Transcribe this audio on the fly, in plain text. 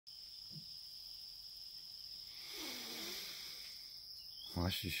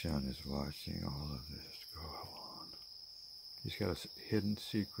Hashishan is watching all of this go on. He's got a hidden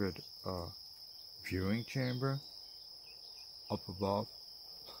secret viewing chamber up above.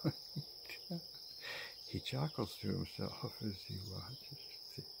 He chuckles to himself as he watches.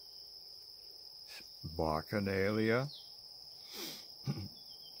 Bacchanalia.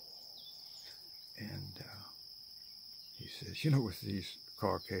 And he says, you know, with these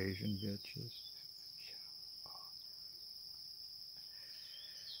Caucasian bitches,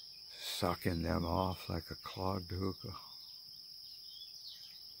 sucking them off like a clogged hookah.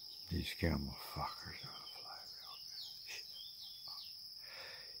 These camel fuckers are fly real good.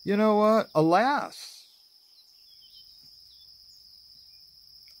 You know what? Alas,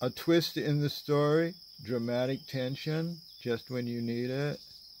 a twist in the story, dramatic tension, just when you need it.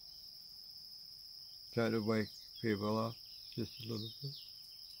 Try to wake people up just a little bit.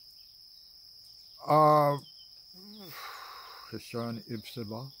 Hashan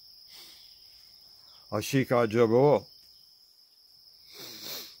Ibsaba. Ashika Jabo.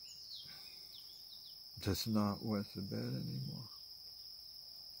 Just not wet the bed anymore.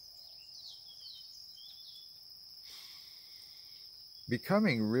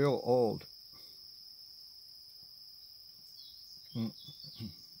 Becoming real old.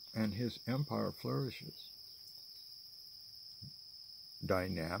 And his empire flourishes.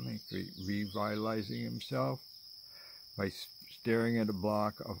 Dynamically revitalizing himself by staring at a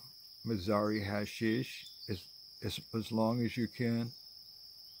block of Mazari hashish as long as you can,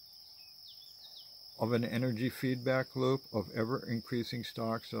 of an energy feedback loop of ever-increasing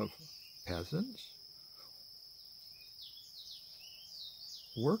stocks of peasants,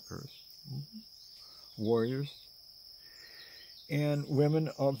 workers, warriors, and women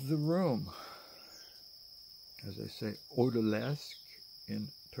of the room. As I say, odalesk in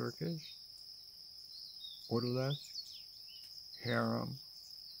Turkish. Odalesk, harem.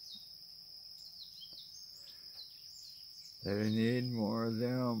 They need more of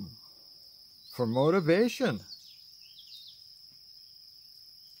them for motivation.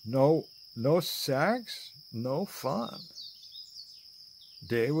 No sex, no fun.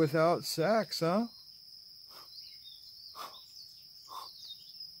 Day without sex, huh?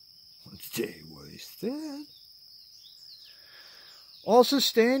 Day wasted. All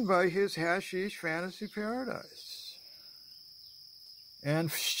sustained by his hashish fantasy paradise.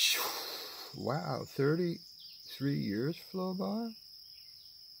 And wow, 33 years flew by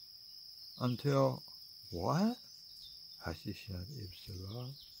until what? Hashishan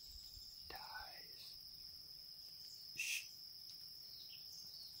Ibsara dies. Shh.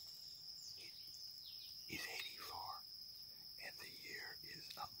 He's 84, and the year is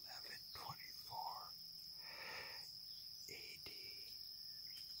 1124 AD.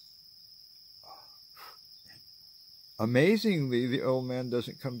 Amazingly, the old man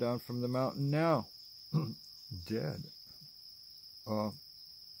doesn't come down from the mountain now. Dead.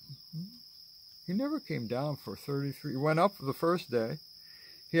 He never came down for 33. He went up the first day.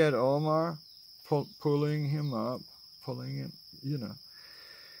 He had Omar pulling him up, pulling him, you know.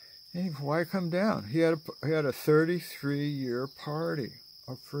 And why come down? He had a 33-year party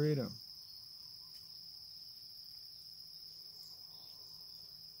of freedom.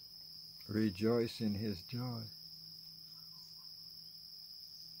 Rejoice in his joy.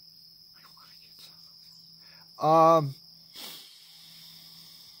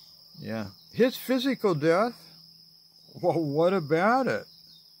 Yeah. His physical death, well, what about it?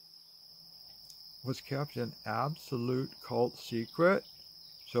 Was kept an absolute cult secret.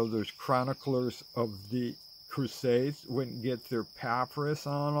 So there's chroniclers of the Crusades wouldn't get their papyrus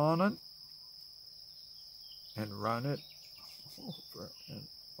on it and run it over and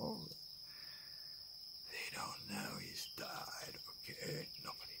over. They don't know he's died, okay?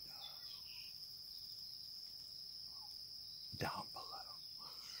 Nobody knows. Down below.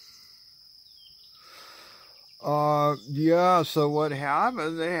 Yeah, so what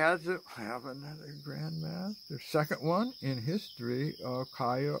happened, they had to have another grandmaster. Second one in history,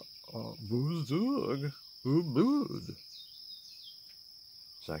 Kaya Buzug Ubud.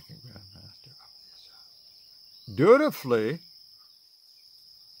 Second grandmaster of this. Dutifully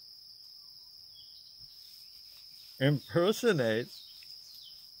impersonates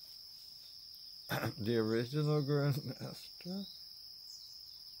the original grandmaster.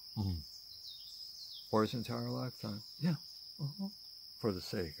 For his entire lifetime. Yeah. For the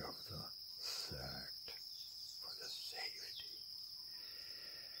sake of the sect. For the safety.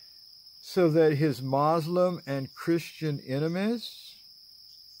 So that his Muslim and Christian enemies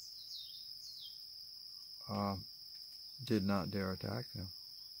did not dare attack them.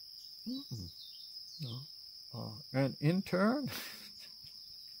 No. And in turn,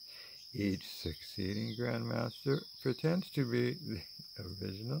 Each succeeding grandmaster pretends to be the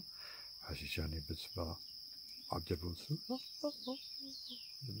original.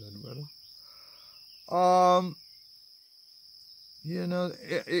 You know,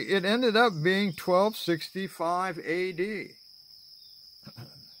 it ended up being 1265 AD,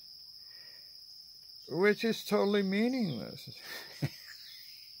 which is totally meaningless.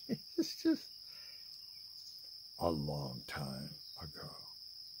 It's just a long time ago,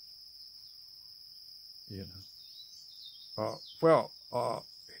 you know.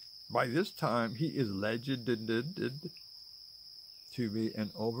 By this time, he is alleged to be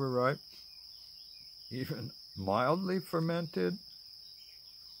an overripe, even mildly fermented,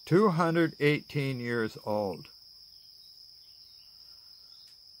 218 years old.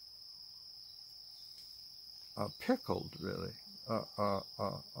 Pickled, really.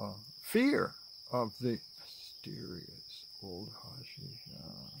 Fear of the mysterious old hashish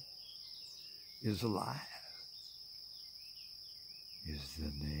is alive, is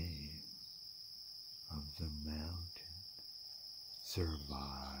the name of the mountain.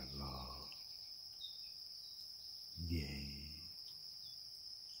 Survival. Yay.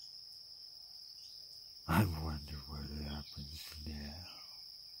 I wonder what happens now.